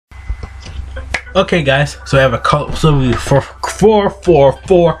Okay, guys, so I have a colorful for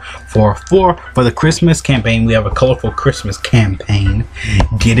the Christmas campaign. We have a colorful Christmas campaign.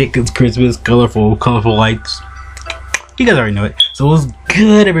 Get it? Cause Christmas, colorful lights. You guys already know it. So what's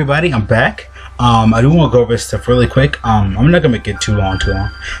good, everybody? I'm back. I do want to go over this stuff really quick. I'm not gonna make it too long.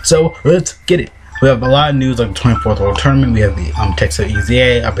 So let's get it. We have a lot of news like the 24th World Tournament. We have the Texas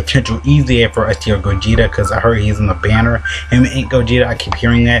EZA, a potential EZA for STR Gogeta, because I heard he's in the banner. Him ain't Gogeta, I keep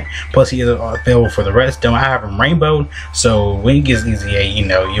hearing that. Plus he is available for the redstone. I have him rainbowed, so when he gets EZA, you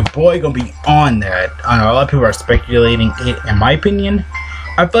know, your boy gonna be on that. I know a lot of people are speculating it. In my opinion,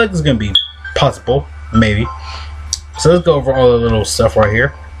 I feel like it's gonna be possible, maybe. So let's go over all the little stuff right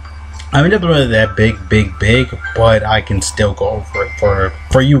here. I mean, nothing really that big, but I can still go over it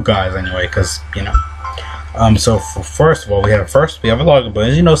for you guys anyway, because, you know. So first of all, we have a login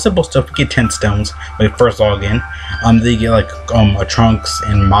bonus, you know, simple stuff. You get 10 stones when you first log in. Then you get like a Trunks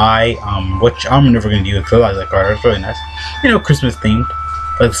and my which I'm never gonna use because I like that card. It's really nice, you know, Christmas themed,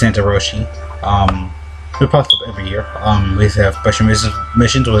 like Santa Roshi. We post up every year. We have special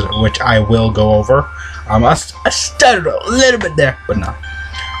missions which I will go over. I stuttered a little bit there, but no.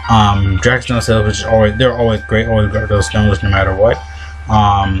 Dragstone sales, which is they're always great. Always got those stones no matter what.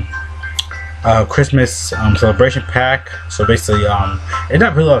 Christmas celebration pack. So basically, it's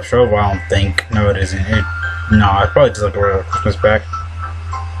not really up show, I don't think. No, it isn't. No, it's probably just like a regular Christmas pack.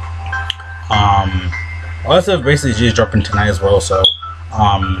 Also, basically just dropping tonight as well. So,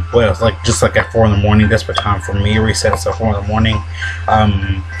 what else? Just like at 4 in the morning. That's what time for me resets at 4 in the morning.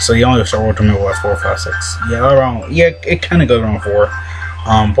 So you only start working at what, 4, 5, 6. Yeah, around. Yeah, it kind of goes around 4.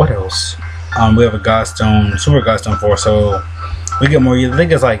 What else? We have a Godstone, Super Godstone 4, so we get more. I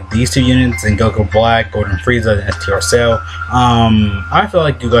think it's like these 2 units and Goku Black, Golden Frieza, and STR Cell. I feel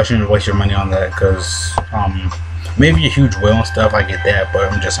like you guys shouldn't waste your money on that, because maybe a huge whale and stuff, I get that, but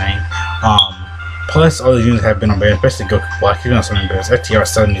I'm just saying. Plus, all the units have been on ban, especially Goku Black. You're not something bears. STR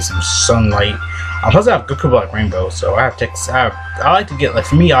Cell needs some sunlight. Plus, I have Goku Black Rainbow, so I have text. I like to get, like,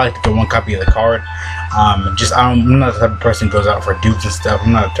 for me, I like to get 1 copy of the card. I'm not the type of person who goes out for dupes and stuff.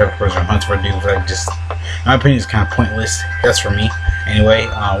 I'm not the type of person who hunts for dupes. In my opinion, it's kind of pointless. That's for me. Anyway,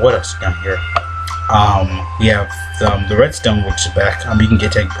 what else down here? We have the redstone, which is back. You can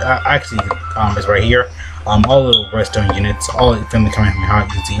get actually, it's right here. All the redstone units, all family coming from how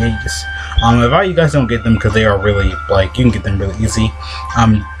easy it is. If you guys don't get them because they are really, like, you can get them really easy.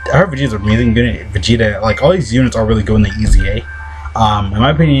 I heard Vegeta's amazing unit. Vegeta, like, all these units are really good in the EZA. In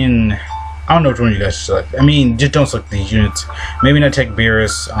my opinion, I don't know which one you guys select. I mean, just don't select these units. Maybe not Tech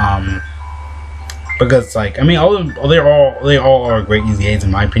Beerus, because, like, I mean, they all are great EZAs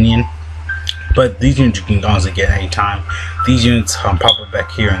in my opinion. But these units you can honestly get anytime. These units pop up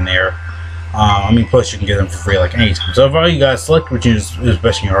back here and there. I mean, plus you can get them for free like anytime. So if all you guys select which is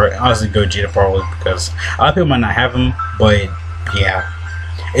best in your heart, honestly Gogeta probably, because a lot of people might not have them, but yeah.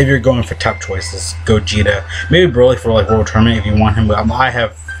 If you're going for top choices, Gogeta. Maybe Broly for like World Tournament if you want him, but I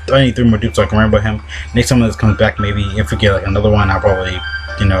need 3 more dupes so I can rainbow him. Next time this comes back, maybe if we get like another one, I'll probably,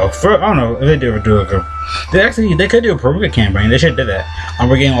 you know, I don't know if they ever do they could do a perfect campaign. They should do that.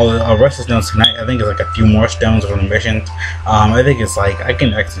 We're getting all the rest of the stones tonight. I think it's like a few more stones from the missions. I think it's like I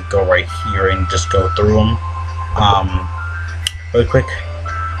can actually go right here and just go through them. Really quick.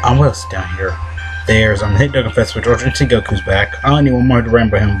 What else is down here? There's Hit Dokka Fest, which Ultimate Goku's back. I only need 1 more to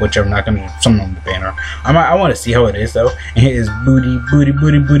rainbow him, which I'm not gonna summon on the banner. I want to see how it is though. And hit his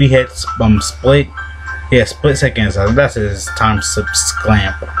booty head split. Yeah, split seconds. That's his time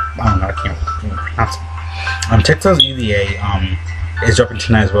clamp. I don't know. I can't pronounce it. Texas EZA is dropping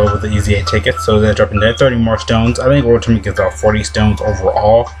tonight as well with the EZA tickets. So they're dropping there 30 more stones. I think World Tournament gives out 40 stones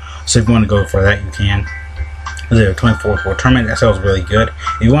overall. So if you want to go for that, you can. The 24th World Tournament, that sounds really good.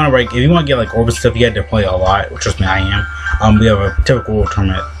 If you want to get like orbit stuff, you have to play a lot, which trust me, I am. We have a typical World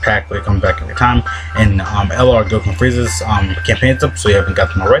Tournament pack where it comes back every time, and LR Goku Frieza's campaigns up, so you haven't got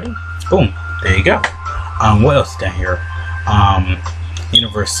them already. Boom, there you go. What else down here?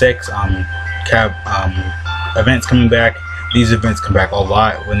 Universe 6 events coming back. These events come back a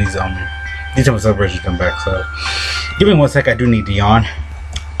lot when these type of celebrations come back. So give me 1 sec, I do need to yawn.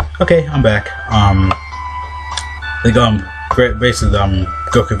 Okay, I'm back. Basically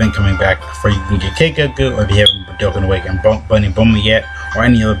Goku event coming back for you can get K Goku, or if you haven't Dokkan Awaken Bunny Boma yet, or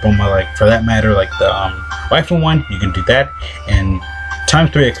any other Boma, like for that matter, like the waifu one, you can do that. And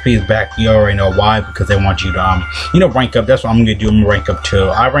times 3 XP is back. You already know why, because they want you to you know, rank up. That's what I'm gonna do. I'm gonna rank up to,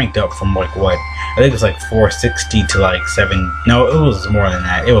 I ranked up from like what, I think it was like 460 to like 7. No, it was more than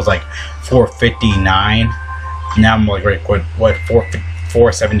that. It was like 459. Now I'm like right what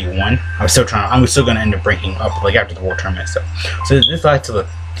 471. I'm still gonna end up ranking up like after the World Tournament stuff. So this like to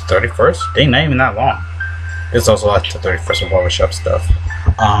 31st? Dang, not even that long. It's also like the 31st of barbershop stuff.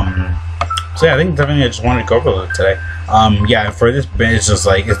 So yeah, I think definitely I just wanted to go over it today. Yeah, for this bit, it's just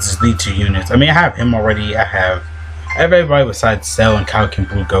like, it's just these 2 units. I mean, I have him already. I have everybody besides Cell and Campagin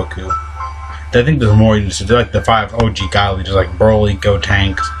Blue Goku. I think there's more units. They're like the 5 OG guy leaders, like Broly, Go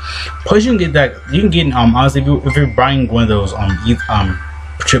Tanks. Plus, you can get that. You can get honestly, if you're buying one of those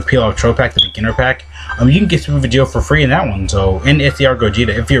peel off Tro pack, the beginner pack, you can get Super Vegeta for free in that one. So, and STR Gogeta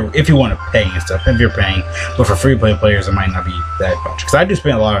if you want to pay and stuff. If you're paying, but for free play players, it might not be that much. Because I do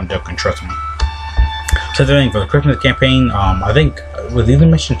spend a lot on Dokka, trust me. So the thing for the Christmas campaign, I think with either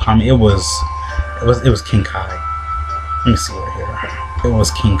mission, it was King Kai. Let me see right here. It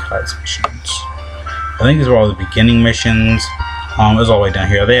was King Kai's missions. I think these were all the beginning missions. It was all the way down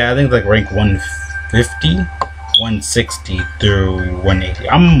here. I think like rank 150, 160 through 180.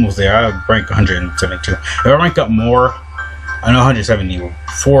 I'm almost there. I rank 172. If I rank up more, I know 170,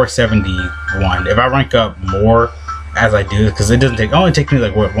 471. If I rank up more as I do, because it only takes me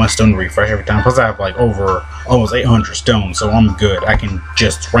like what, 1 stone to refresh every time. Plus I have like over almost 800 stones, so I'm good. I can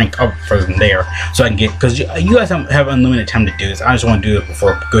just rank up from there, so I can get, because you guys have unlimited time to do this. I just want to do this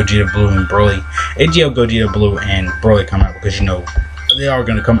before Gogeta Blue and Broly, AGL Gogeta Blue and Broly come out, because you know they are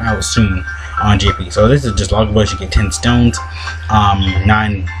going to come out soon on JP. So this is just log bush. You get 10 stones,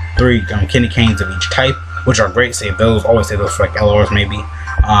 3 candy canes of each type, which are great. Save those. Always save those for like LRs maybe.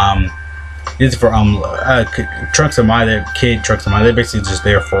 This is for Trunks of My, Kid Trunks of My. They're basically just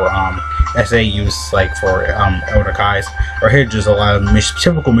there for SA use, like for Elder Kais. Or here just a lot of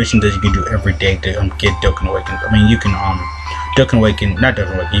typical missions that you can do every day to get Dokkan Awakened. I mean, you can Dokkan Awaken, not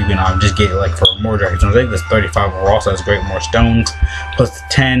Dokkan Awaken, you can just get it like for more Dragon Stones. I think that's 35 overall, so that's great. More stones plus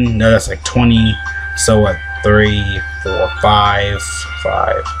 10, no, that's like 20. So what? 3, 4, 5,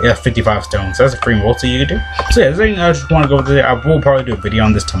 yeah, 55 stones. So that's a free multi you can do. So yeah, this thing I just want to go over today. I will probably do a video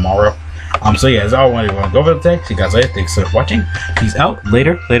on this tomorrow. So yeah, that's all I wanted to go over today. See you guys later. Thanks for watching. Peace out.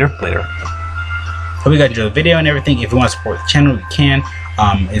 Later. Hope you guys enjoyed the video and everything. If you want to support the channel, you can.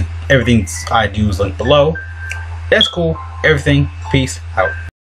 Everything I do is linked below. That's cool. Everything. Peace out.